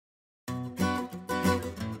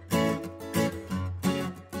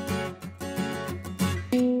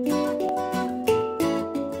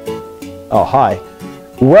Oh, hi.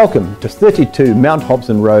 Welcome to 32 Mount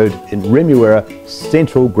Hobson Road in Remuera,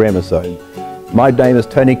 Central Grammar Zone. My name is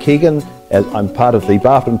Tony Keegan, as I'm part of the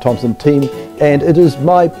Barfoot and Thompson team, and it is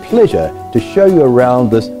my pleasure to show you around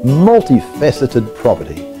this multifaceted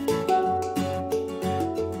property.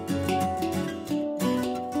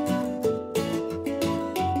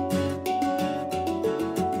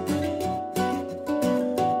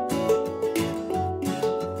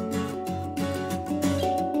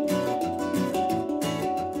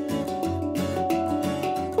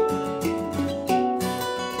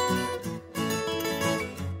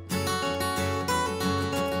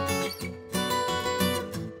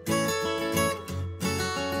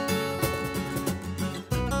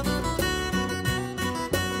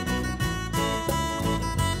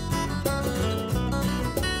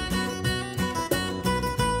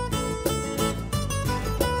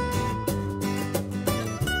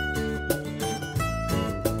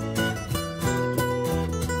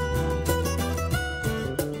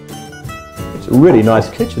 It's a really nice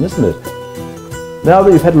kitchen, isn't it? Now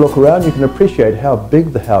that you've had a look around, you can appreciate how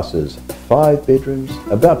big the house is. 5 bedrooms,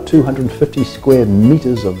 about 250 square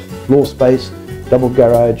meters of floor space, double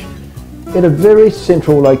garage, in a very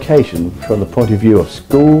central location from the point of view of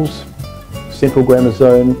schools, Central Grammar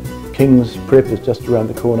Zone, King's Prep is just around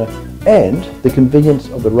the corner, and the convenience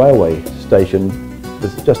of the railway station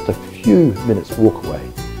is just a few minutes walk away.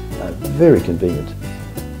 Very convenient.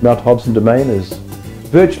 Mount Hobson Domain is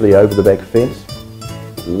virtually over the back fence.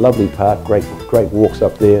 Lovely park, great walks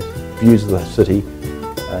up there, views of the city,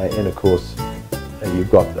 and of course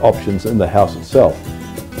you've got options in the house itself.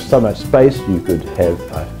 So much space, you could have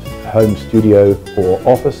a home studio or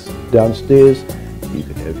office downstairs, you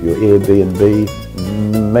could have your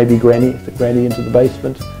Airbnb, maybe granny into the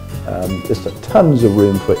basement. There's tons of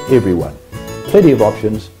room for everyone, plenty of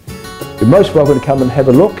options. You're most welcome to come and have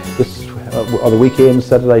a look. This on the weekend,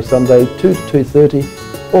 Saturday, Sunday, 2 to 2:30,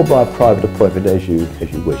 or by a private appointment as you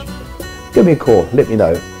wish. Give me a call, let me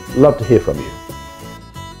know. Love to hear from you.